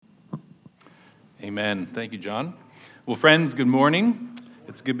Amen. Thank you, John. Well, friends, good morning.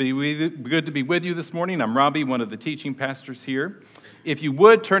 It's good to be with you this morning. I'm Robbie, one of the teaching pastors here. If you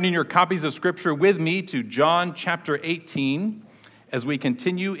would, turn in your copies of Scripture with me to John chapter 18 as we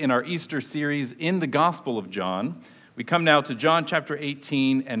continue in our Easter series in the Gospel of John. We come now to John chapter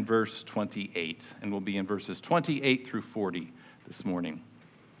 18 and verse 28, and we'll be in verses 28 through 40 this morning.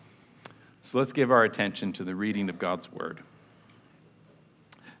 So let's give our attention to the reading of God's Word.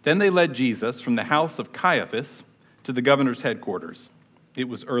 Then they led Jesus from the house of Caiaphas to the governor's headquarters. It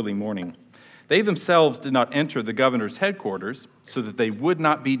was early morning. They themselves did not enter the governor's headquarters so that they would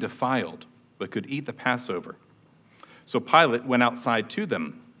not be defiled, but could eat the Passover. So Pilate went outside to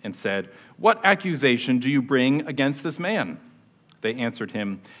them and said, "What accusation do you bring against this man?" They answered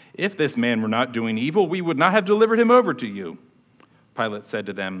him, "If this man were not doing evil, we would not have delivered him over to you." Pilate said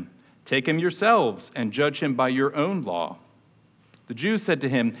to them, "Take him yourselves and judge him by your own law." The Jews said to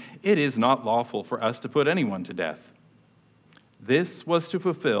him, "It is not lawful for us to put anyone to death." This was to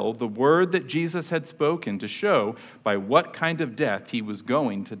fulfill the word that Jesus had spoken to show by what kind of death he was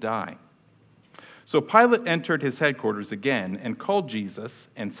going to die. So Pilate entered his headquarters again and called Jesus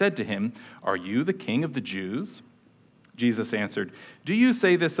and said to him, "Are you the king of the Jews?" Jesus answered, "Do you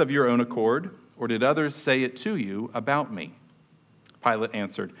say this of your own accord, or did others say it to you about me?" Pilate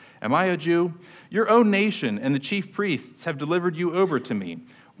answered, "Am I a Jew? Your own nation and the chief priests have delivered you over to me.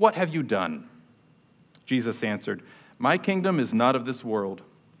 What have you done?" Jesus answered, "My kingdom is not of this world.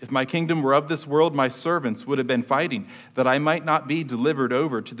 If my kingdom were of this world, my servants would have been fighting, that I might not be delivered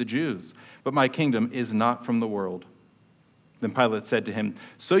over to the Jews. But my kingdom is not from the world." Then Pilate said to him,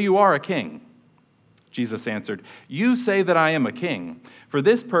 "So you are a king?" Jesus answered, "You say that I am a king. For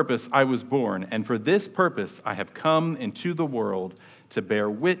this purpose I was born, and for this purpose I have come into the world, to bear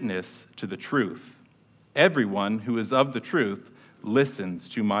witness to the truth. Everyone who is of the truth listens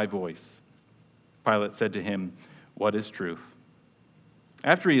to my voice." Pilate said to him, "What is truth?"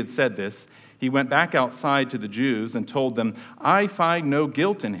 After he had said this, he went back outside to the Jews and told them, "I find no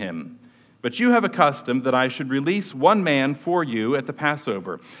guilt in him. But you have a custom that I should release one man for you at the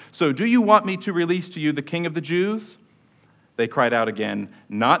Passover. So do you want me to release to you the king of the Jews?" They cried out again,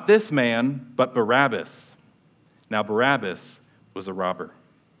 "Not this man, but Barabbas." Now Barabbas was a robber.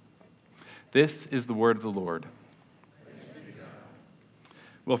 This is the word of the Lord.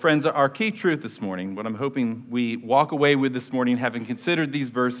 Well, friends, our key truth this morning, what I'm hoping we walk away with this morning, having considered these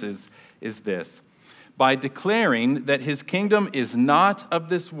verses, is this. By declaring that his kingdom is not of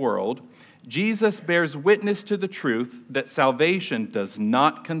this world, Jesus bears witness to the truth that salvation does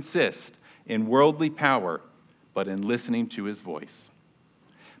not consist in worldly power, but in listening to his voice.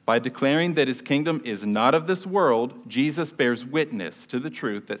 By declaring that his kingdom is not of this world, Jesus bears witness to the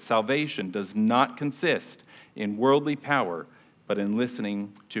truth that salvation does not consist in worldly power, but in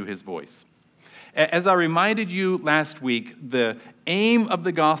listening to his voice. As I reminded you last week, the aim of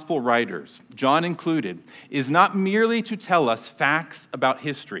the gospel writers, John included, is not merely to tell us facts about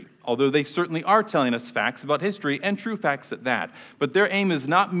history, although they certainly are telling us facts about history, and true facts at that. But their aim is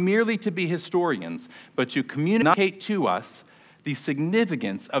not merely to be historians, but to communicate to us the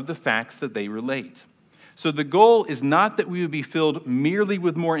significance of the facts that they relate. So the goal is not that we would be filled merely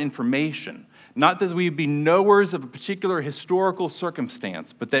with more information, not that we would be knowers of a particular historical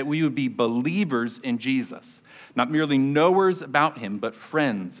circumstance, but that we would be believers in Jesus. Not merely knowers about him, but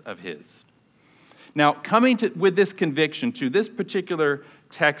friends of his. Now, coming with this conviction to this particular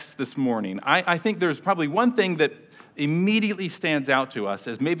text this morning, I think there's probably one thing that immediately stands out to us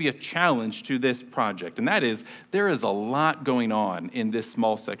as maybe a challenge to this project, and that is there is a lot going on in this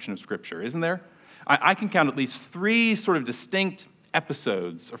small section of Scripture, isn't there? I can count at least three sort of distinct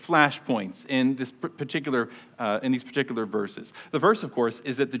episodes or flashpoints in these particular verses. The first, of course,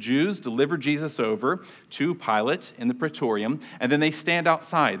 is that the Jews deliver Jesus over to Pilate in the Praetorium, and then they stand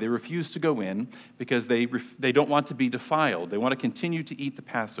outside. They refuse to go in because they don't want to be defiled. They want to continue to eat the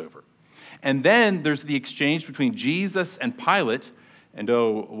Passover. And then there's the exchange between Jesus and Pilate, and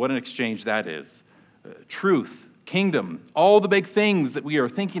oh, what an exchange that is. Truth, kingdom, all the big things that we are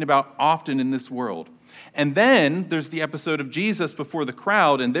thinking about often in this world. And then there's the episode of Jesus before the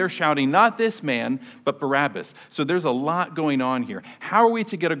crowd, and they're shouting, "Not this man, but Barabbas." So there's a lot going on here. How are we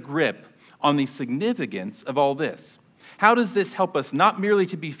to get a grip on the significance of all this? How does this help us not merely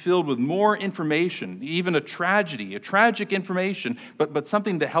to be filled with more information, even a tragic information, but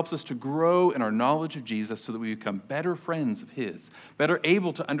something that helps us to grow in our knowledge of Jesus so that we become better friends of his, better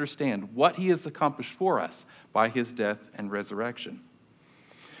able to understand what he has accomplished for us by his death and resurrection?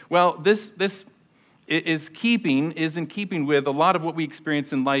 Well, this is in keeping with a lot of what we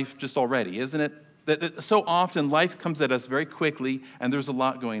experience in life just already, isn't it? That so often life comes at us very quickly and there's a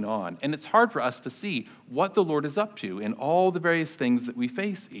lot going on. And it's hard for us to see what the Lord is up to in all the various things that we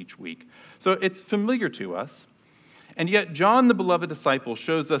face each week. So it's familiar to us. And yet John, the beloved disciple,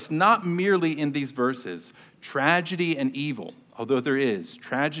 shows us not merely in these verses tragedy and evil, although there is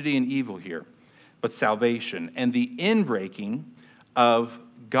tragedy and evil here, but salvation and the inbreaking of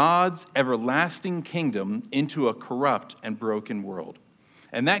God's everlasting kingdom into a corrupt and broken world.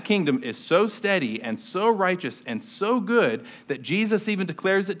 And that kingdom is so steady and so righteous and so good that Jesus even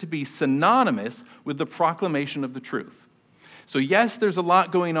declares it to be synonymous with the proclamation of the truth. So yes, there's a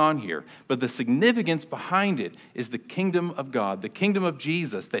lot going on here, but the significance behind it is the kingdom of God, the kingdom of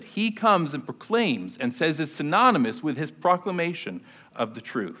Jesus that he comes and proclaims and says is synonymous with his proclamation of the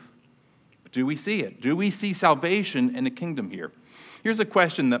truth. But do we see it? Do we see salvation in the kingdom here? Here's a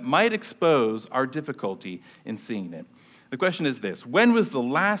question that might expose our difficulty in seeing it. The question is this: when was the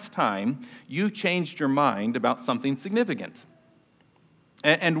last time you changed your mind about something significant?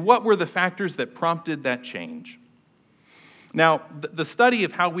 And what were the factors that prompted that change? Now, the study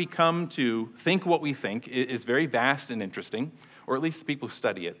of how we come to think what we think is very vast and interesting, or at least the people who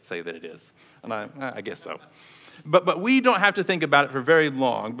study it say that it is, and I guess so. But we don't have to think about it for very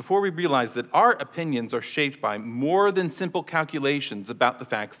long before we realize that our opinions are shaped by more than simple calculations about the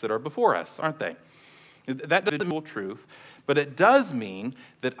facts that are before us, aren't they? That doesn't mean truth, but it does mean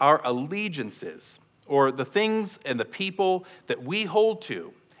that our allegiances, or the things and the people that we hold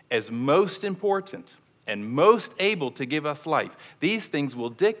to as most important and most able to give us life, these things will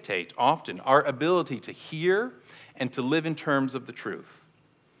dictate often our ability to hear and to live in terms of the truth.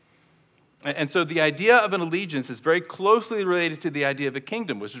 And so the idea of an allegiance is very closely related to the idea of a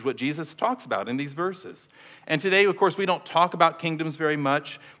kingdom, which is what Jesus talks about in these verses. And today, of course, we don't talk about kingdoms very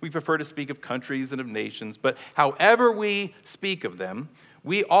much. We prefer to speak of countries and of nations. But however we speak of them,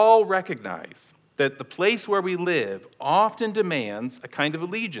 we all recognize that the place where we live often demands a kind of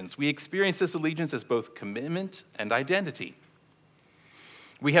allegiance. We experience this allegiance as both commitment and identity.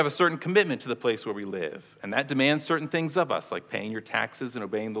 We have a certain commitment to the place where we live, and that demands certain things of us, like paying your taxes and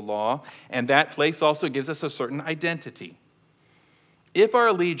obeying the law, and that place also gives us a certain identity. If our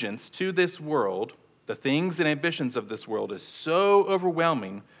allegiance to this world, the things and ambitions of this world, is so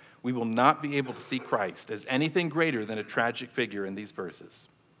overwhelming, we will not be able to see Christ as anything greater than a tragic figure in these verses.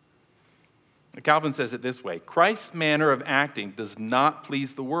 Calvin says it this way: Christ's manner of acting does not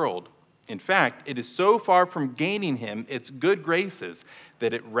please the world. In fact, it is so far from gaining him its good graces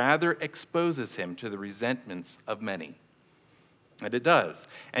that it rather exposes him to the resentments of many. And it does.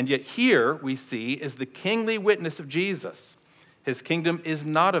 And yet here we see is the kingly witness of Jesus. His kingdom is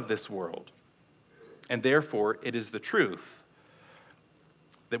not of this world. And therefore, it is the truth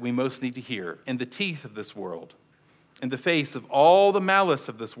that we most need to hear. In the teeth of this world, in the face of all the malice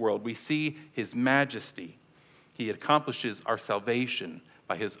of this world, we see his majesty. He accomplishes our salvation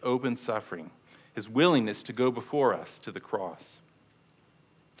by his open suffering, his willingness to go before us to the cross.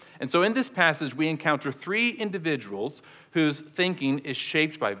 And so in this passage, we encounter three individuals whose thinking is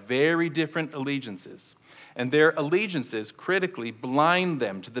shaped by very different allegiances. And their allegiances critically blind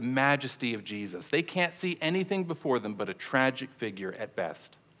them to the majesty of Jesus. They can't see anything before them but a tragic figure at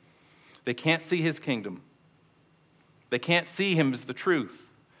best. They can't see his kingdom. They can't see him as the truth.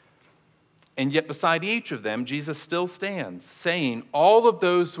 And yet beside each of them, Jesus still stands, saying, all of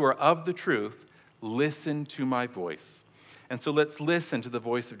those who are of the truth, listen to my voice. And so let's listen to the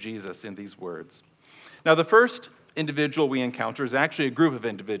voice of Jesus in these words. Now, the first individual we encounter is actually a group of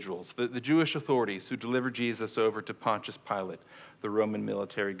individuals, the Jewish authorities who delivered Jesus over to Pontius Pilate, the Roman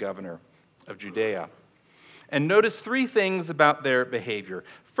military governor of Judea. And notice three things about their behavior.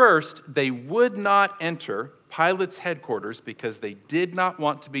 First, they would not enter Pilate's headquarters because they did not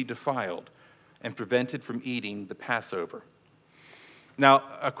want to be defiled and prevented from eating the Passover. Now,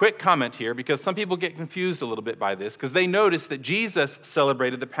 a quick comment here, because some people get confused a little bit by this, because they notice that Jesus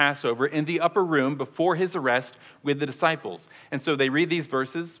celebrated the Passover in the upper room before his arrest with the disciples. And so they read these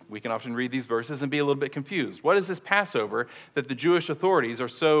verses, we can often read these verses and be a little bit confused. What is this Passover that the Jewish authorities are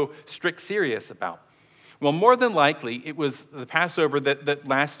so strict serious about? Well, more than likely, it was the Passover that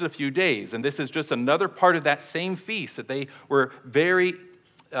lasted a few days. And this is just another part of that same feast that they were very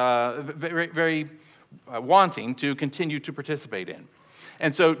wanting to continue to participate in.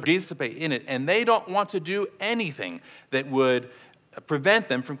 And so Jesus participate in it, and they don't want to do anything that would prevent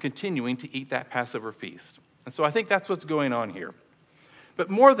them from continuing to eat that Passover feast. And so I think that's what's going on here. But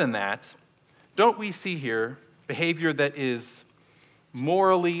more than that, don't we see here behavior that is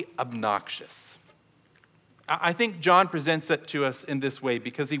morally obnoxious? I think John presents it to us in this way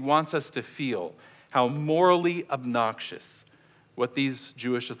because he wants us to feel how morally obnoxious what these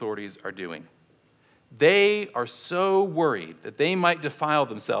Jewish authorities are doing. They are so worried that they might defile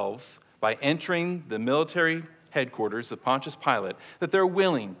themselves by entering the military headquarters of Pontius Pilate that they're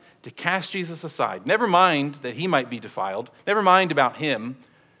willing to cast Jesus aside. Never mind that he might be defiled. Never mind about him.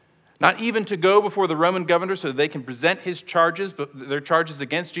 Not even to go before the Roman governor so that they can present their charges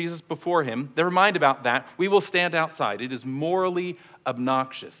against Jesus before him. Never mind about that. We will stand outside. It is morally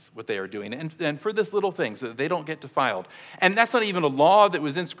obnoxious what they are doing. And for this little thing, so that they don't get defiled. And that's not even a law that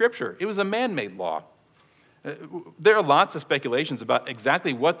was in Scripture. It was a man-made law. There are lots of speculations about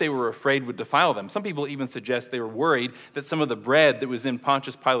exactly what they were afraid would defile them. Some people even suggest they were worried that some of the bread that was in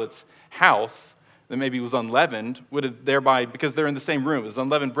Pontius Pilate's house, that maybe was unleavened, would have thereby, because they're in the same room, it was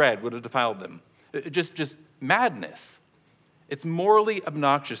unleavened bread, would have defiled them. Just madness. It's morally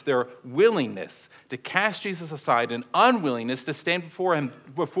obnoxious, their willingness to cast Jesus aside and unwillingness to stand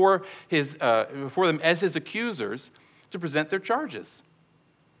before them as his accusers to present their charges.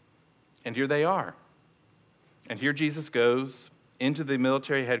 And here they are. And here Jesus goes into the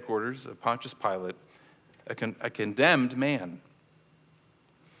military headquarters of Pontius Pilate, a condemned man.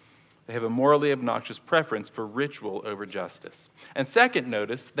 They have a morally obnoxious preference for ritual over justice. And second,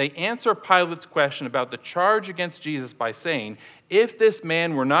 notice, they answer Pilate's question about the charge against Jesus by saying, if this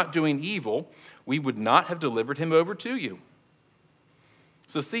man were not doing evil, we would not have delivered him over to you.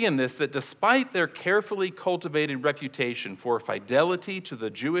 So see in this that despite their carefully cultivated reputation for fidelity to the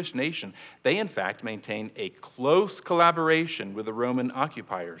Jewish nation, they in fact maintain a close collaboration with the Roman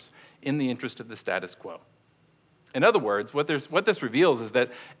occupiers in the interest of the status quo. In other words, what this reveals is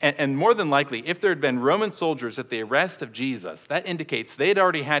that, and more than likely, if there had been Roman soldiers at the arrest of Jesus, that indicates they'd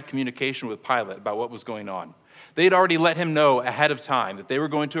already had communication with Pilate about what was going on. They'd already let him know ahead of time that they were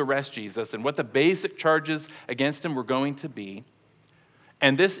going to arrest Jesus and what the basic charges against him were going to be.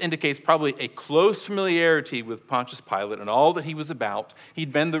 And this indicates probably a close familiarity with Pontius Pilate and all that he was about.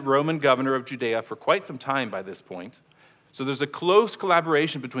 He'd been the Roman governor of Judea for quite some time by this point. So there's a close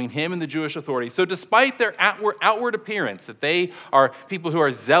collaboration between him and the Jewish authorities. So despite their outward appearance that they are people who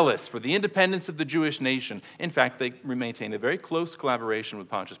are zealous for the independence of the Jewish nation, in fact, they maintain a very close collaboration with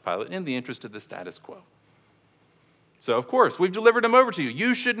Pontius Pilate in the interest of the status quo. So, of course, we've delivered him over to you.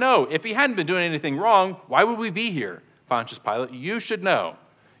 You should know. If he hadn't been doing anything wrong, why would we be here? Pontius Pilate, you should know.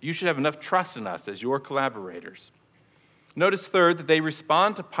 You should have enough trust in us as your collaborators. Notice, third, that they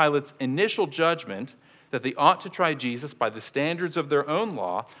respond to Pilate's initial judgment that they ought to try Jesus by the standards of their own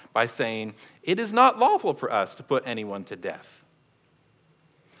law by saying, it is not lawful for us to put anyone to death.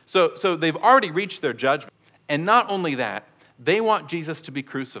 So they've already reached their judgment. And not only that, they want Jesus to be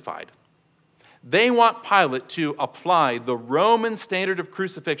crucified. They want Pilate to apply the Roman standard of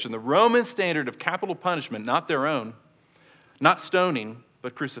crucifixion, the Roman standard of capital punishment, not their own. Not stoning,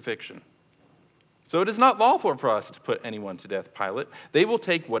 but crucifixion. So it is not lawful for us to put anyone to death, Pilate. They will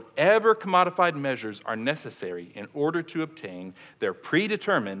take whatever commodified measures are necessary in order to obtain their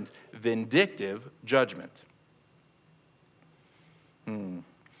predetermined vindictive judgment. And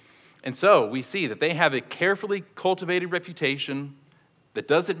so we see that they have a carefully cultivated reputation that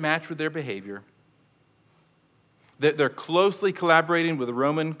doesn't match with their behavior. They're closely collaborating with the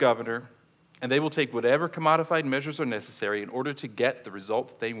Roman governor, and they will take whatever commodified measures are necessary in order to get the result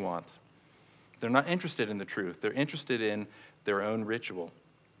that they want. They're not interested in the truth. They're interested in their own ritual.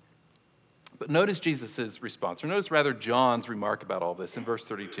 But notice Jesus' response, or notice rather John's remark about all this in verse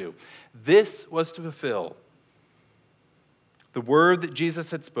 32. This was to fulfill the word that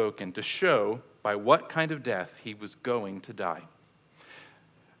Jesus had spoken to show by what kind of death he was going to die.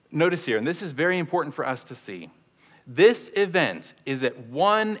 Notice here, and this is very important for us to see, this event is at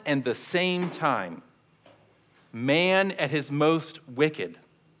one and the same time man at his most wicked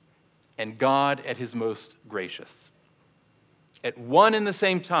and God at his most gracious. At one and the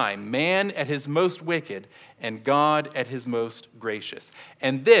same time, man at his most wicked and God at his most gracious.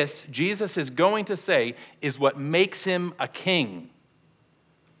 And this, Jesus is going to say, is what makes him a king.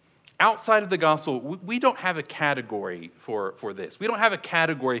 Outside of the gospel, we don't have a category for this. We don't have a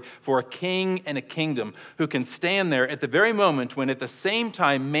category for a king and a kingdom who can stand there at the very moment when at the same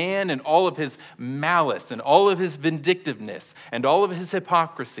time man and all of his malice and all of his vindictiveness and all of his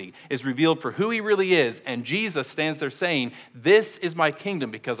hypocrisy is revealed for who he really is. And Jesus stands there saying, this is my kingdom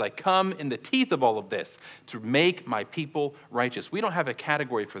because I come in the teeth of all of this to make my people righteous. We don't have a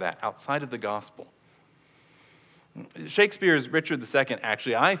category for that outside of the gospel. Shakespeare's Richard II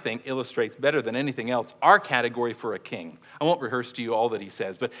actually, I think, illustrates better than anything else our category for a king. I won't rehearse to you all that he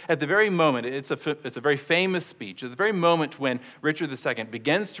says, but at the very moment, it's a very famous speech. At the very moment when Richard II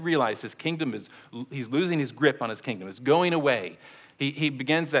begins to realize his kingdom he's losing his grip on his kingdom, is going away, He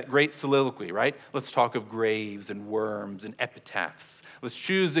begins that great soliloquy, right? Let's talk of graves and worms and epitaphs. Let's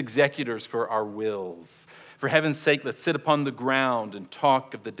choose executors for our wills. For heaven's sake, let's sit upon the ground and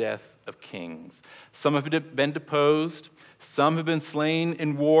talk of the death of kings. Some have been deposed. Some have been slain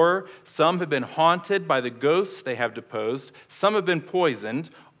in war. Some have been haunted by the ghosts they have deposed. Some have been poisoned.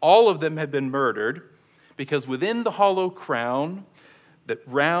 All of them have been murdered, because within the hollow crown that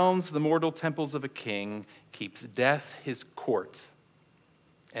rounds the mortal temples of a king keeps death his court.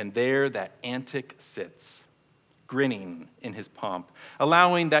 And there that antic sits, grinning in his pomp,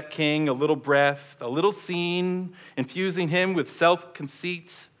 allowing that king a little breath, a little scene, infusing him with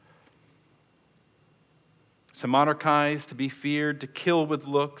self-conceit, to monarchize, to be feared, to kill with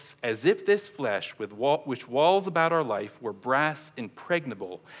looks, as if this flesh which walls about our life were brass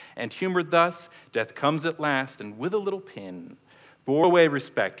impregnable. And humored thus, death comes at last, and with a little pin, bore away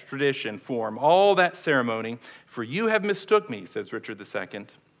respect, tradition, form, all that ceremony. For you have mistook me, says Richard II.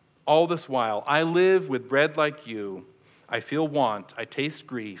 All this while, I live with bread like you. I feel want, I taste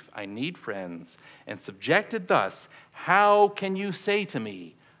grief, I need friends. And subjected thus, how can you say to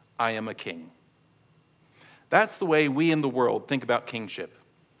me, I am a king? That's the way we in the world think about kingship.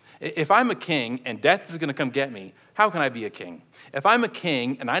 If I'm a king and death is going to come get me, how can I be a king? If I'm a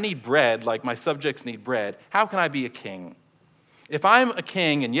king and I need bread like my subjects need bread, how can I be a king? If I'm a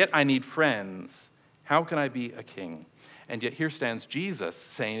king and yet I need friends, how can I be a king? And yet here stands Jesus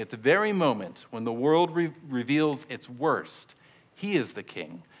saying at the very moment when the world reveals its worst, he is the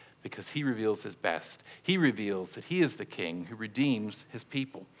king because he reveals his best. He reveals that he is the king who redeems his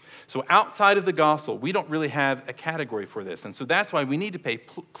people. So outside of the gospel, we don't really have a category for this. And so that's why we need to pay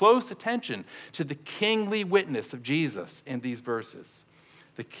close attention to the kingly witness of Jesus in these verses.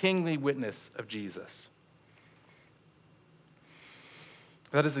 The kingly witness of Jesus.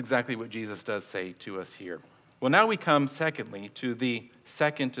 That is exactly what Jesus does say to us here. Well, now we come, secondly, to the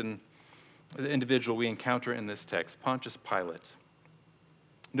second individual we encounter in this text, Pontius Pilate.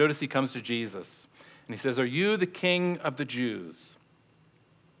 Notice he comes to Jesus, and he says, "Are you the king of the Jews?"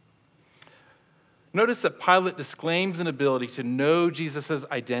 Notice that Pilate disclaims an ability to know Jesus'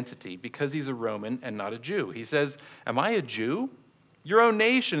 identity because he's a Roman and not a Jew. He says, "Am I a Jew? Your own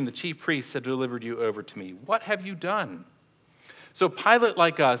nation and the chief priests have delivered you over to me. What have you done?" So Pilate,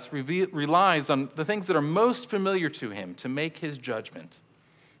 like us, relies on the things that are most familiar to him to make his judgment.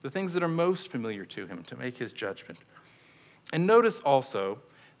 The things that are most familiar to him to make his judgment. And notice also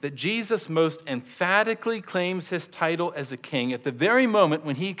that Jesus most emphatically claims his title as a king at the very moment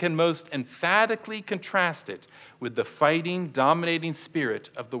when he can most emphatically contrast it with the fighting, dominating spirit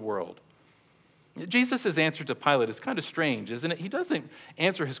of the world. Jesus' answer to Pilate is kind of strange, isn't it? He doesn't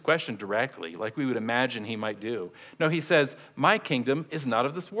answer his question directly like we would imagine he might do. No, he says, "My kingdom is not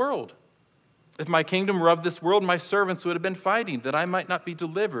of this world. If my kingdom were of this world, my servants would have been fighting that I might not be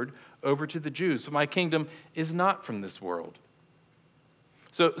delivered over to the Jews. So my kingdom is not from this world."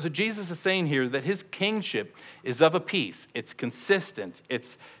 So Jesus is saying here that his kingship is of a piece. It's consistent.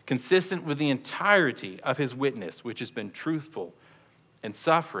 It's consistent with the entirety of his witness, which has been truthful and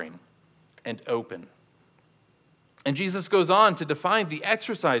suffering and open. And Jesus goes on to define the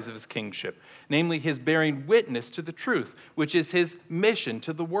exercise of his kingship, namely his bearing witness to the truth, which is his mission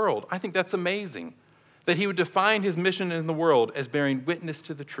to the world. I think that's amazing, that he would define his mission in the world as bearing witness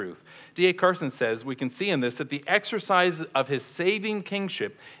to the truth. D.A. Carson says we can see in this that the exercise of his saving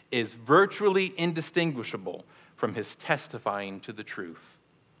kingship is virtually indistinguishable from his testifying to the truth.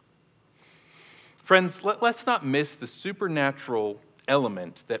 Friends, let's not miss the supernatural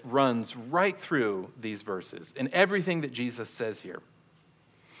element that runs right through these verses and everything that Jesus says here.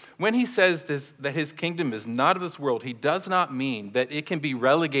 When he says this, that his kingdom is not of this world, he does not mean that it can be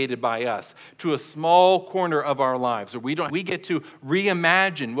relegated by us to a small corner of our lives, or we get to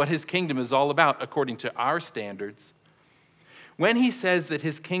reimagine what his kingdom is all about according to our standards. When he says that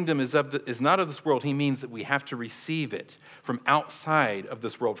his kingdom is not of this world, he means that we have to receive it from outside of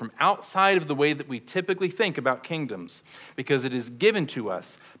this world, from outside of the way that we typically think about kingdoms, because it is given to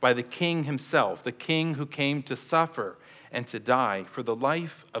us by the king himself, the king who came to suffer and to die for the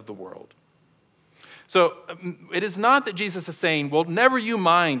life of the world. So it is not that Jesus is saying, well, never you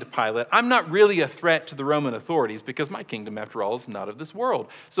mind, Pilate. I'm not really a threat to the Roman authorities because my kingdom, after all, is not of this world.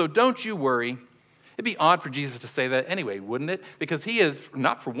 So don't you worry. It'd be odd for Jesus to say that anyway, wouldn't it? Because he is,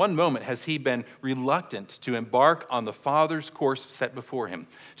 not for one moment has he been reluctant to embark on the Father's course set before him,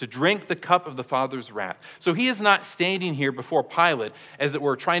 to drink the cup of the Father's wrath. So he is not standing here before Pilate, as it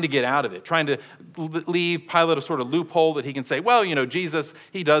were, trying to get out of it, trying to leave Pilate a sort of loophole that he can say, well, Jesus,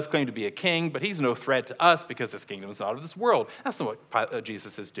 he does claim to be a king, but he's no threat to us because his kingdom is not of this world. That's not what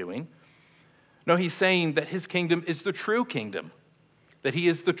Jesus is doing. No, he's saying that his kingdom is the true kingdom. that he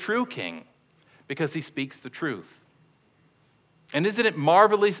is the true king because he speaks the truth. And isn't it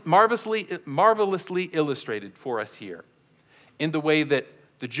marvelously illustrated for us here in the way that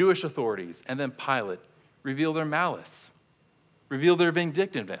the Jewish authorities and then Pilate reveal their malice, reveal their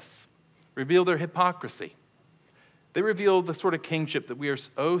vindictiveness, reveal their hypocrisy. They reveal the sort of kingship that we are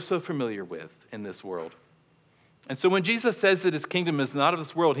so familiar with in this world. And so when Jesus says that his kingdom is not of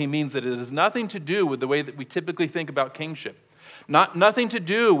this world, he means that it has nothing to do with the way that we typically think about kingship. Nothing to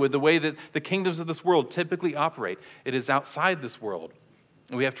do with the way that the kingdoms of this world typically operate. It is outside this world,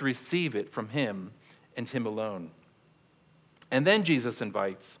 and we have to receive it from him and him alone. And then Jesus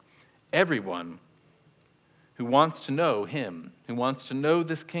invites everyone who wants to know him, who wants to know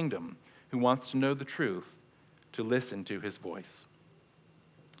this kingdom, who wants to know the truth, to listen to his voice.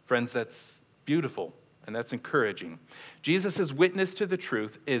 Friends, that's beautiful. And that's encouraging. Jesus' witness to the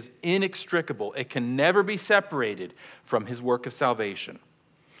truth is inextricable. It can never be separated from his work of salvation.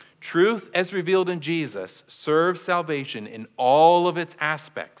 Truth, as revealed in Jesus, serves salvation in all of its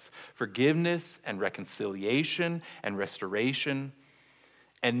aspects: forgiveness and reconciliation and restoration.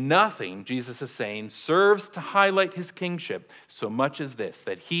 And nothing, Jesus is saying, serves to highlight his kingship so much as this,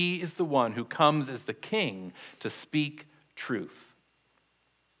 that he is the one who comes as the king to speak truth.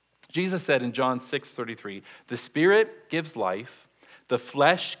 Jesus said in John 6:33, "The Spirit gives life, the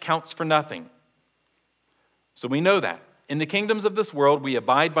flesh counts for nothing." So we know that. In the kingdoms of this world, we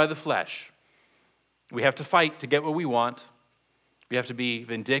abide by the flesh. We have to fight to get what we want. We have to be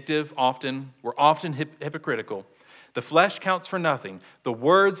vindictive often. We're often hypocritical. The flesh counts for nothing. The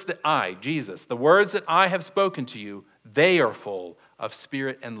words that the words that I have spoken to you, they are full of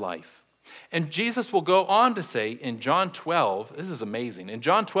spirit and life. And Jesus will go on to say in John 12, this is amazing. In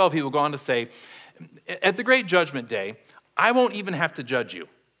John 12, he will go on to say, at the great judgment day, I won't even have to judge you.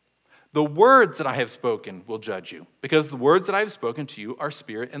 The words that I have spoken will judge you, because the words that I have spoken to you are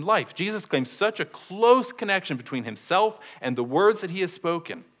spirit and life. Jesus claims such a close connection between himself and the words that he has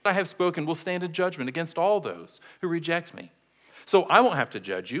spoken. What I have spoken will stand in judgment against all those who reject me. So I won't have to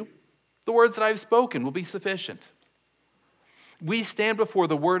judge you. The words that I have spoken will be sufficient. We stand before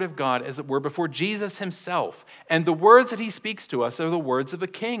the Word of God, as it were, before Jesus himself. And the words that he speaks to us are the words of a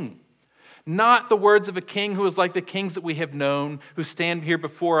king. Not the words of a king who is like the kings that we have known, who stand here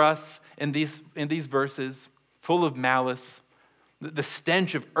before us in these verses, full of malice, the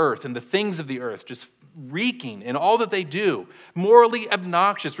stench of earth and the things of the earth, just reeking in all that they do, morally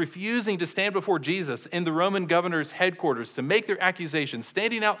obnoxious, refusing to stand before Jesus in the Roman governor's headquarters to make their accusations,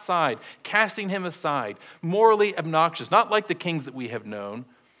 standing outside, casting him aside, morally obnoxious, not like the kings that we have known.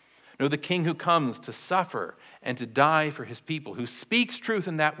 No, the king who comes to suffer and to die for his people, who speaks truth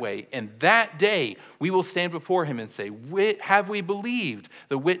in that way. And that day we will stand before him and say, have we believed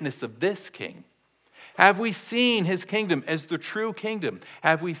the witness of this king? Have we seen his kingdom as the true kingdom?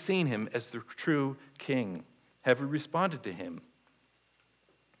 Have we seen him as the true king? Have we responded to him?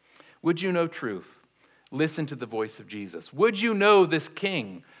 Would you know truth? Listen to the voice of Jesus. Would you know this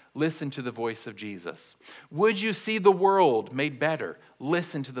king? Listen to the voice of Jesus. Would you see the world made better?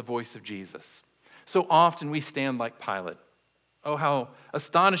 Listen to the voice of Jesus. So often we stand like Pilate. Oh, how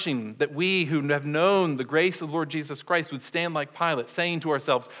astonishing that we who have known the grace of the Lord Jesus Christ would stand like Pilate, saying to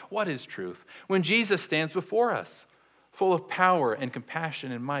ourselves, what is truth? When Jesus stands before us, full of power and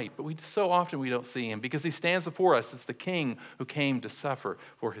compassion and might. But so often we don't see him because he stands before us as the king who came to suffer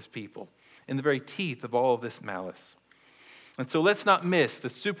for his people in the very teeth of all of this malice. And so let's not miss the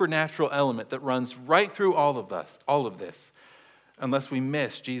supernatural element that runs right through all of this, unless we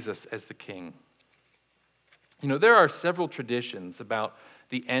miss Jesus as the king. You know, there are several traditions about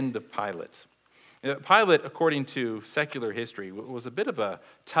the end of Pilate. Pilate, according to secular history, was a bit of a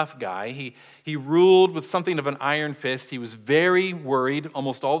tough guy. He ruled with something of an iron fist. He was very worried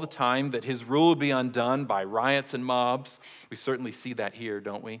almost all the time that his rule would be undone by riots and mobs. We certainly see that here,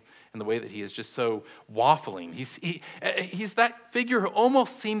 don't we? In the way that he is just so waffling. He's that figure who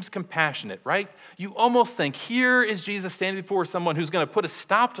almost seems compassionate, right? You almost think, here is Jesus standing before someone who's going to put a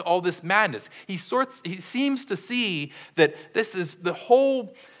stop to all this madness. He seems to see that this is the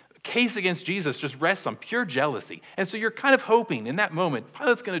whole case against Jesus just rests on pure jealousy. And so you're kind of hoping in that moment,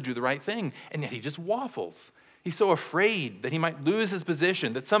 Pilate's going to do the right thing, and yet he just waffles. He's so afraid that he might lose his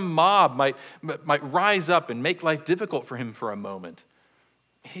position, that some mob might rise up and make life difficult for him for a moment.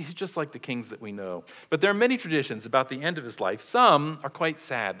 He's just like the kings that we know. But there are many traditions about the end of his life. Some are quite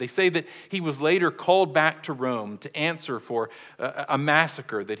sad. They say that he was later called back to Rome to answer for a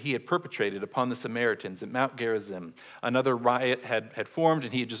massacre that he had perpetrated upon the Samaritans at Mount Gerizim. Another riot had formed,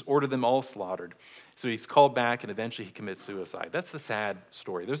 and he had just ordered them all slaughtered. So he's called back, and eventually he commits suicide. That's the sad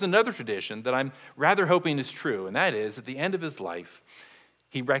story. There's another tradition that I'm rather hoping is true, and that is, at the end of his life,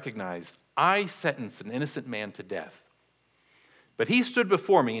 he recognized, I sentenced an innocent man to death. But he stood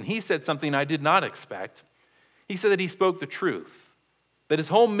before me and he said something I did not expect. He said that he spoke the truth, that his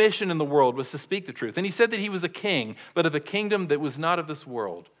whole mission in the world was to speak the truth. And he said that he was a king, but of a kingdom that was not of this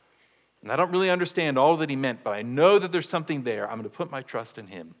world. And I don't really understand all that he meant, but I know that there's something there. I'm going to put my trust in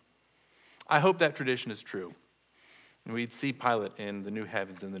him. I hope that tradition is true. And we'd see Pilate in the new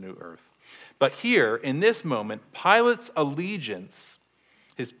heavens and the new earth. But here, in this moment, Pilate's allegiance,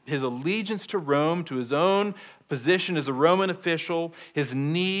 his allegiance to Rome, to his own position as a Roman official, his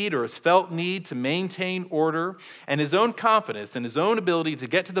need or his felt need to maintain order, and his own confidence and his own ability to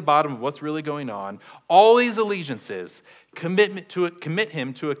get to the bottom of what's really going on, all these allegiances commit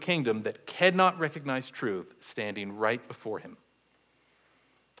him to a kingdom that cannot recognize truth standing right before him.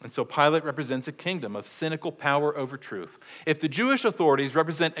 And so Pilate represents a kingdom of cynical power over truth. If the Jewish authorities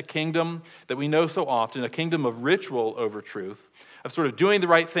represent a kingdom that we know so often, a kingdom of ritual over truth, of sort of doing the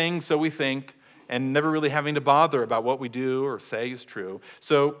right thing so we think, and never really having to bother about what we do or say is true,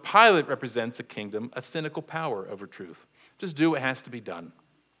 so Pilate represents a kingdom of cynical power over truth. Just do what has to be done.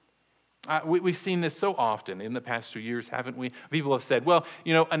 We've seen this so often in the past 2 years, haven't we? People have said, well,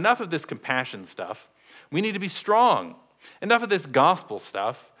 enough of this compassion stuff. We need to be strong. Enough of this gospel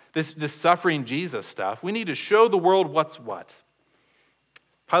stuff. This suffering Jesus stuff. We need to show the world what's what.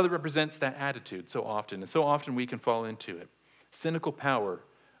 Pilate represents that attitude so often, and so often we can fall into it. Cynical power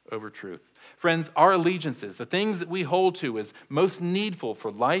over truth. Friends, our allegiances, the things that we hold to as most needful for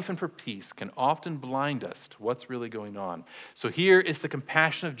life and for peace, can often blind us to what's really going on. So here is the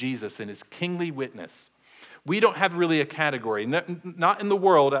compassion of Jesus and his kingly witness. We don't have really a category, not in the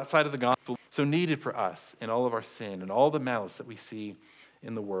world outside of the gospel, so needed for us in all of our sin and all the malice that we see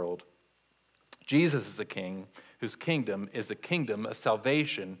in the world. Jesus is a king whose kingdom is a kingdom of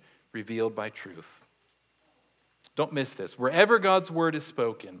salvation revealed by truth. Don't miss this. Wherever God's word is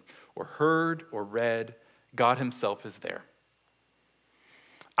spoken or heard or read, God himself is there.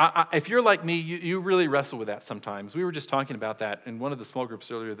 If you're like me, you really wrestle with that sometimes. We were just talking about that in one of the small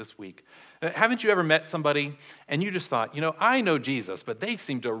groups earlier this week. Haven't you ever met somebody and you just thought, I know Jesus, but they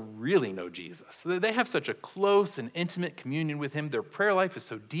seem to really know Jesus. They have such a close and intimate communion with him. Their prayer life is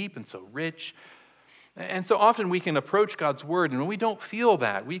so deep and so rich. And so often we can approach God's word, and when we don't feel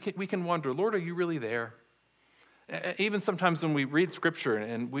that, we can wonder, Lord, are you really there? Even sometimes when we read Scripture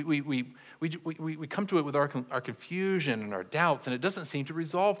and we come to it with our confusion and our doubts, and it doesn't seem to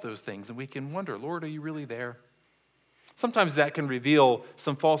resolve those things, and we can wonder, Lord, are you really there? Sometimes that can reveal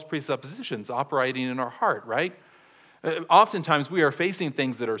some false presuppositions operating in our heart, right? Oftentimes we are facing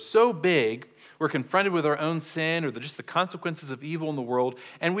things that are so big, we're confronted with our own sin or just the consequences of evil in the world,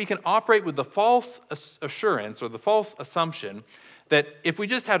 and we can operate with the false assurance or the false assumption that if we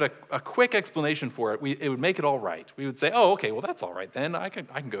just had a quick explanation for it, it would make it all right. We would say, oh, okay, well, that's all right then. I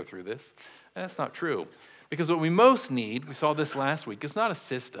can go through this. And that's not true. Because what we most need, we saw this last week, is not a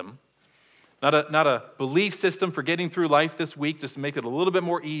system, not a belief system for getting through life this week just to make it a little bit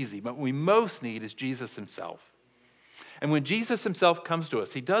more easy. But what we most need is Jesus himself. And when Jesus himself comes to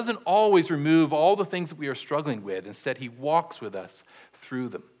us, he doesn't always remove all the things that we are struggling with. Instead, he walks with us through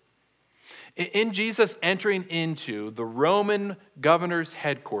them. In Jesus entering into the Roman governor's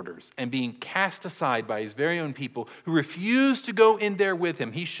headquarters and being cast aside by his very own people who refuse to go in there with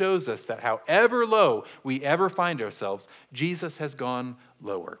him, he shows us that however low we ever find ourselves, Jesus has gone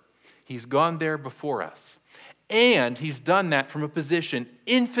lower. He's gone there before us. And he's done that from a position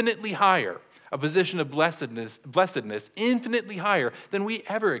infinitely higher, a position of blessedness infinitely higher than we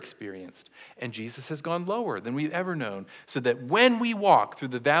ever experienced. And Jesus has gone lower than we've ever known, so that when we walk through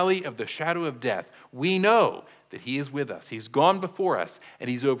the valley of the shadow of death, we know that he is with us. He's gone before us, and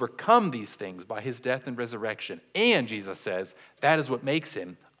he's overcome these things by his death and resurrection. And Jesus says that is what makes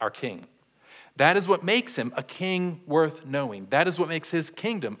him our king. That is what makes him a king worth knowing. That is what makes his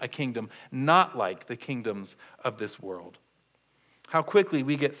kingdom a kingdom not like the kingdoms of this world. How quickly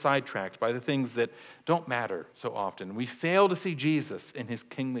we get sidetracked by the things that don't matter so often. We fail to see Jesus in his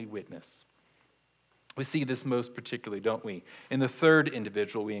kingly witness. We see this most particularly, don't we, in the third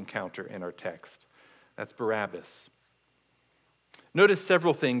individual we encounter in our text. That's Barabbas. Notice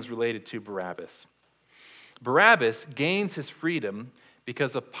several things related to Barabbas. Barabbas gains his freedom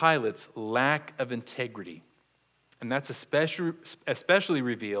because of Pilate's lack of integrity. And that's especially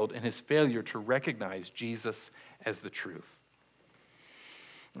revealed in his failure to recognize Jesus as the truth.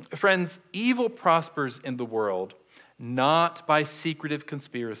 Friends, evil prospers in the world not by secretive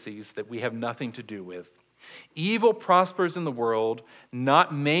conspiracies that we have nothing to do with. Evil prospers in the world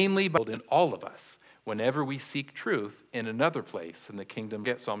not mainly by in all of us whenever we seek truth in another place in the kingdom.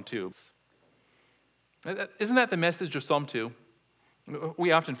 Get Psalm 2. Isn't that the message of Psalm 2?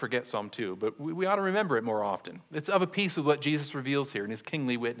 We often forget Psalm 2, but we ought to remember it more often. It's of a piece with what Jesus reveals here in his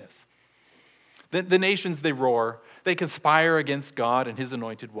kingly witness. The nations, they roar. They conspire against God and his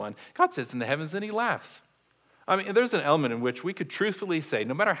anointed one. God sits in the heavens and he laughs. I mean, there's an element in which we could truthfully say,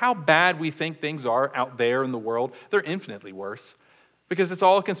 no matter how bad we think things are out there in the world, they're infinitely worse. Because it's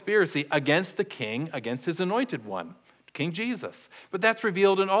all a conspiracy against the king, against his anointed one, King Jesus. But that's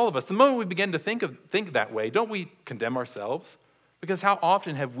revealed in all of us. The moment we begin to think that way, don't we condemn ourselves? Because how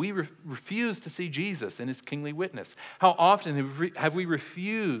often have we refused to see Jesus in his kingly witness? How often have we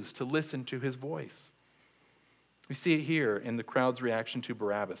refused to listen to his voice? We see it here in the crowd's reaction to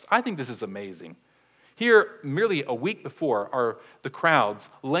Barabbas. I think this is amazing. Here, merely a week before, are the crowds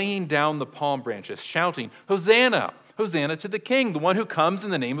laying down the palm branches, shouting, "Hosanna! Hosanna to the King, the one who comes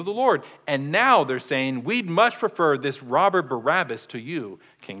in the name of the Lord." And now they're saying, "We'd much prefer this robber Barabbas to you,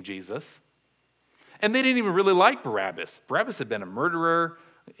 King Jesus." And they didn't even really like Barabbas. Barabbas had been a murderer,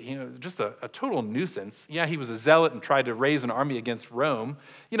 just a total nuisance. Yeah, he was a zealot and tried to raise an army against Rome,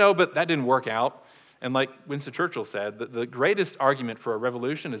 but that didn't work out. And like Winston Churchill said, the greatest argument for a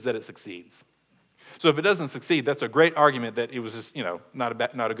revolution is that it succeeds. So if it doesn't succeed, that's a great argument that it was just, not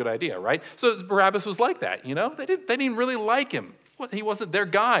a good idea, right? So Barabbas was like that, They didn't really like him. He wasn't their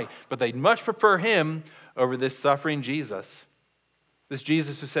guy, but they'd much prefer him over this suffering Jesus. This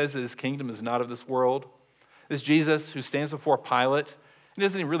Jesus who says that his kingdom is not of this world. This Jesus who stands before Pilate and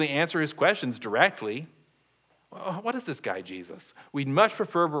doesn't really answer his questions directly. Well, what is this guy, Jesus? We'd much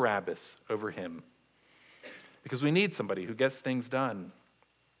prefer Barabbas over him because we need somebody who gets things done.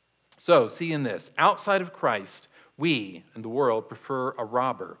 So, see in this, outside of Christ, we and the world prefer a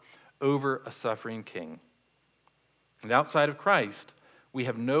robber over a suffering king. And outside of Christ, we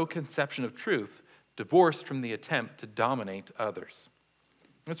have no conception of truth, divorced from the attempt to dominate others.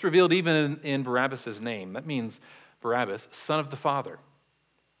 It's revealed even in Barabbas' name. That means Barabbas, son of the Father.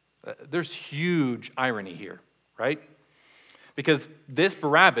 There's huge irony here, right? Because this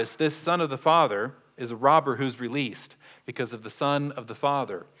Barabbas, this son of the Father, is a robber who's released because of the Son of the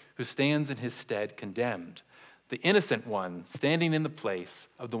Father, who stands in his stead condemned, the innocent one standing in the place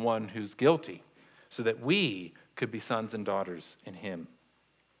of the one who's guilty, so that we could be sons and daughters in him.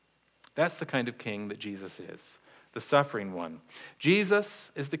 That's the kind of king that Jesus is, the suffering one.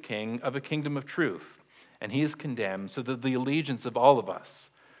 Jesus is the king of a kingdom of truth, and he is condemned so that the allegiances of all of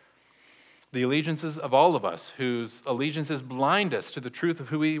us whose allegiances blind us to the truth of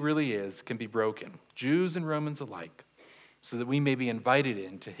who he really is, can be broken, Jews and Romans alike, so that we may be invited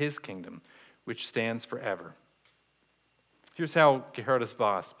into his kingdom, which stands forever. Here's how Gerhardus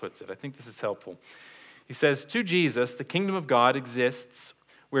Voss puts it. I think this is helpful. He says, to Jesus, the kingdom of God exists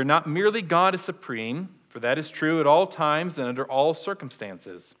where not merely God is supreme, for that is true at all times and under all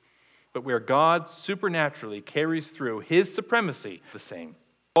circumstances, but where God supernaturally carries through his supremacy the same,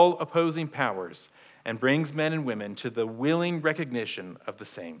 all opposing powers, and brings men and women to the willing recognition of the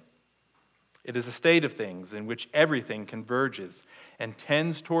same. It is a state of things in which everything converges and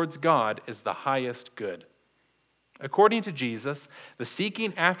tends towards God as the highest good. According to Jesus, the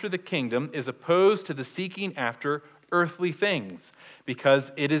seeking after the kingdom is opposed to the seeking after earthly things,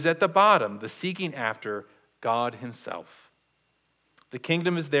 because it is at the bottom the seeking after God himself. The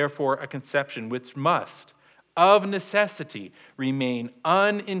kingdom is therefore a conception which must, of necessity, remain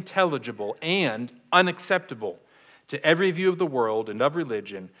unintelligible and unacceptable to every view of the world and of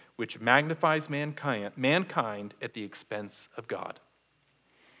religion which magnifies mankind at the expense of God.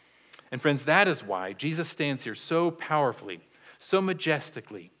 And friends, that is why Jesus stands here so powerfully, so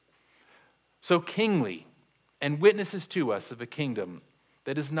majestically, so kingly, and witnesses to us of a kingdom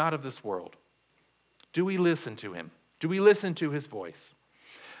that is not of this world. Do we listen to him? Do we listen to his voice?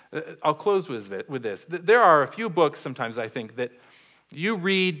 I'll close with this. There are a few books sometimes, I think, that you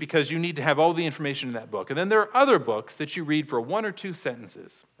read because you need to have all the information in that book. And then there are other books that you read for one or two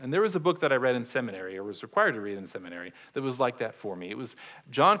sentences. And there was a book that I read in seminary, or was required to read in seminary, that was like that for me. It was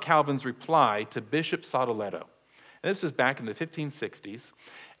John Calvin's reply to Bishop Sottoletto. And this was back in the 1560s.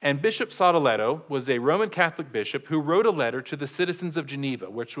 And Bishop Sottoletto was a Roman Catholic bishop who wrote a letter to the citizens of Geneva,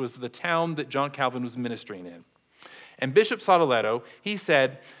 which was the town that John Calvin was ministering in. And Bishop Sottoletto, he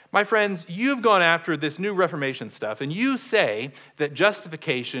said, my friends, you've gone after this new Reformation stuff, and you say that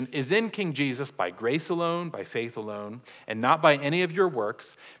justification is in King Jesus by grace alone, by faith alone, and not by any of your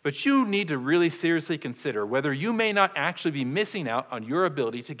works, but you need to really seriously consider whether you may not actually be missing out on your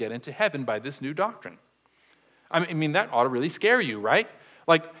ability to get into heaven by this new doctrine. I mean, that ought to really scare you, right?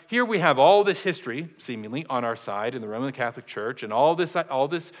 Like, here we have all this history, seemingly, on our side in the Roman Catholic Church, and all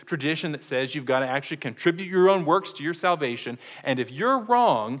this tradition that says you've got to actually contribute your own works to your salvation, and if you're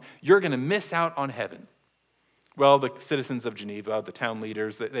wrong, you're going to miss out on heaven. Well, the citizens of Geneva, the town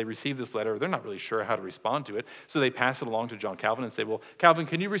leaders, they receive this letter. They're not really sure how to respond to it. So they pass it along to John Calvin and say, well, Calvin,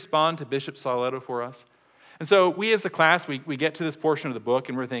 can you respond to Bishop Saloletto for us? And so we as a class, we get to this portion of the book,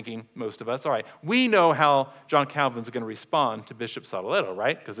 and we're thinking, most of us, all right, we know how John Calvin's going to respond to Bishop Saloletto,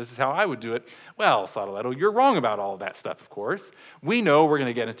 right? Because this is how I would do it. Well, Saloletto, you're wrong about all of that stuff, of course. We know we're going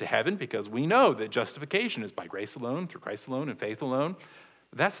to get into heaven because we know that justification is by grace alone, through Christ alone, and faith alone.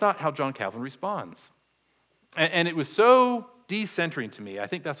 That's not how John Calvin responds. And it was so decentering to me. I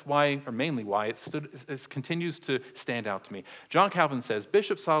think that's why, or mainly why, it continues to stand out to me. John Calvin says,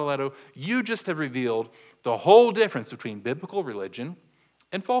 Bishop Saloletto, you just have revealed the whole difference between biblical religion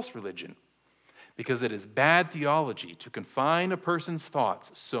and false religion. Because it is bad theology to confine a person's thoughts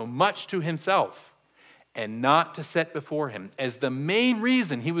so much to himself and not to set before him, as the main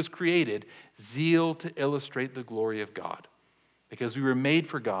reason he was created, zeal to illustrate the glory of God. Because we were made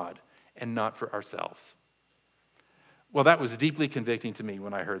for God and not for ourselves. Well, that was deeply convicting to me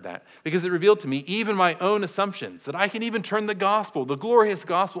when I heard that, because it revealed to me even my own assumptions, that I can even turn the gospel, the glorious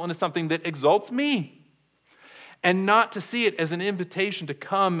gospel, into something that exalts me, and not to see it as an invitation to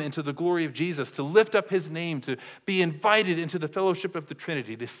come into the glory of Jesus, to lift up his name, to be invited into the fellowship of the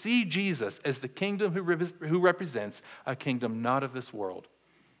Trinity, to see Jesus as the kingdom who represents a kingdom not of this world.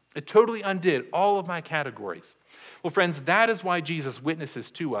 It totally undid all of my categories. Well, friends, that is why Jesus witnesses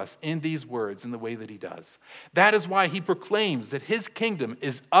to us in these words in the way that he does. That is why he proclaims that his kingdom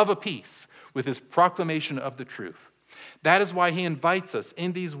is of a piece with his proclamation of the truth. That is why he invites us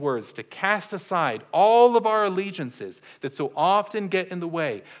in these words to cast aside all of our allegiances that so often get in the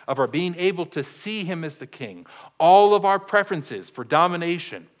way of our being able to see him as the king, all of our preferences for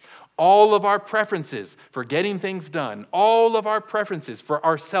domination, all of our preferences for getting things done, all of our preferences for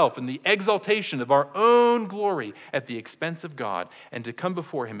ourself and the exaltation of our own glory at the expense of God, and to come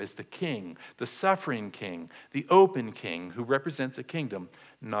before him as the king, the suffering king, the open king who represents a kingdom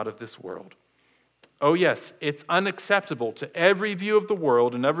not of this world. Oh yes, it's unacceptable to every view of the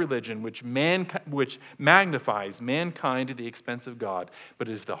world and of religion which magnifies mankind at the expense of God, but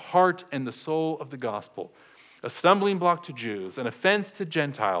is the heart and the soul of the gospel. A stumbling block to Jews, an offense to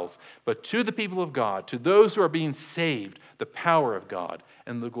Gentiles, but to the people of God, to those who are being saved, the power of God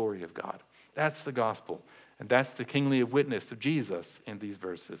and the glory of God. That's the gospel, and that's the kingly witness of Jesus in these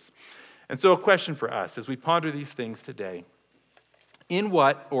verses. And so a question for us as we ponder these things today. In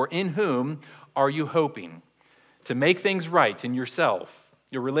what or in whom are you hoping to make things right in yourself,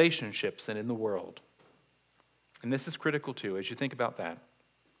 your relationships, and in the world? And this is critical too, as you think about that.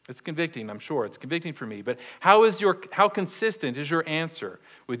 It's convicting, I'm sure. It's convicting for me. But how consistent is your answer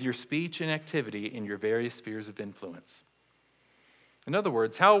with your speech and activity in your various spheres of influence? In other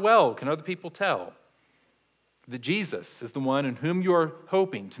words, how well can other people tell that Jesus is the one in whom you are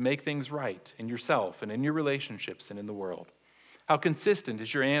hoping to make things right in yourself and in your relationships and in the world? How consistent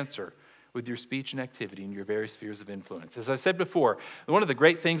is your answer with your speech and activity in your various spheres of influence? As I said before, one of the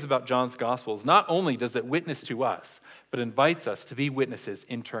great things about John's gospel is not only does it witness to us, but invites us to be witnesses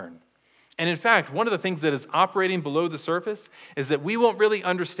in turn. And in fact, one of the things that is operating below the surface is that we won't really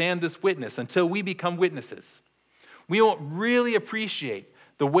understand this witness until we become witnesses. We won't really appreciate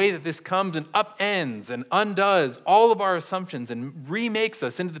the way that this comes and upends and undoes all of our assumptions and remakes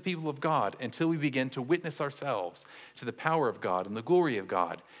us into the people of God until we begin to witness ourselves to the power of God and the glory of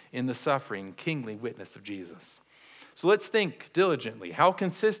God in the suffering, kingly witness of Jesus. So let's think diligently. How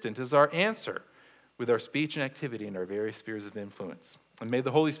consistent is our answer with our speech and activity in our various spheres of influence? And may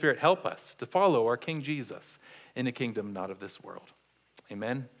the Holy Spirit help us to follow our King Jesus in a kingdom not of this world.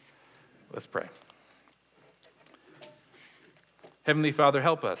 Amen. Let's pray. Heavenly Father,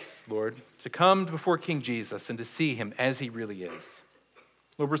 help us, Lord, to come before King Jesus and to see him as he really is.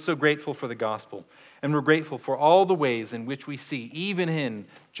 Lord, we're so grateful for the gospel, and we're grateful for all the ways in which we see, even in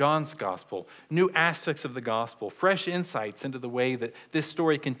John's gospel, new aspects of the gospel, fresh insights into the way that this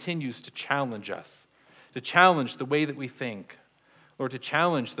story continues to challenge us, to challenge the way that we think, Lord, to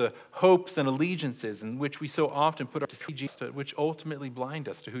challenge the hopes and allegiances in which we so often put our to see Jesus, which ultimately blind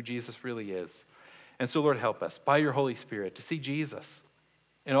us to who Jesus really is. And so, Lord, help us by your Holy Spirit to see Jesus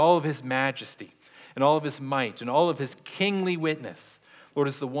in all of his majesty, in all of his might, in all of his kingly witness. Lord,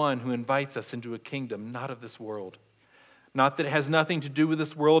 is the one who invites us into a kingdom not of this world. Not that it has nothing to do with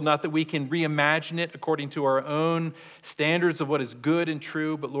this world, not that we can reimagine it according to our own standards of what is good and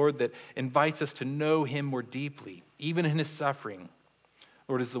true, but Lord, that invites us to know him more deeply, even in his suffering.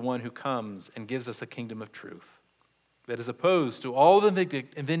 Lord, is the one who comes and gives us a kingdom of truth that is opposed to all the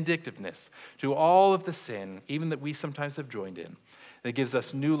vindictiveness, to all of the sin, even that we sometimes have joined in, that gives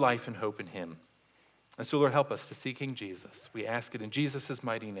us new life and hope in him. And so, Lord, help us to see King Jesus. We ask it in Jesus'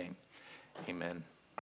 mighty name. Amen.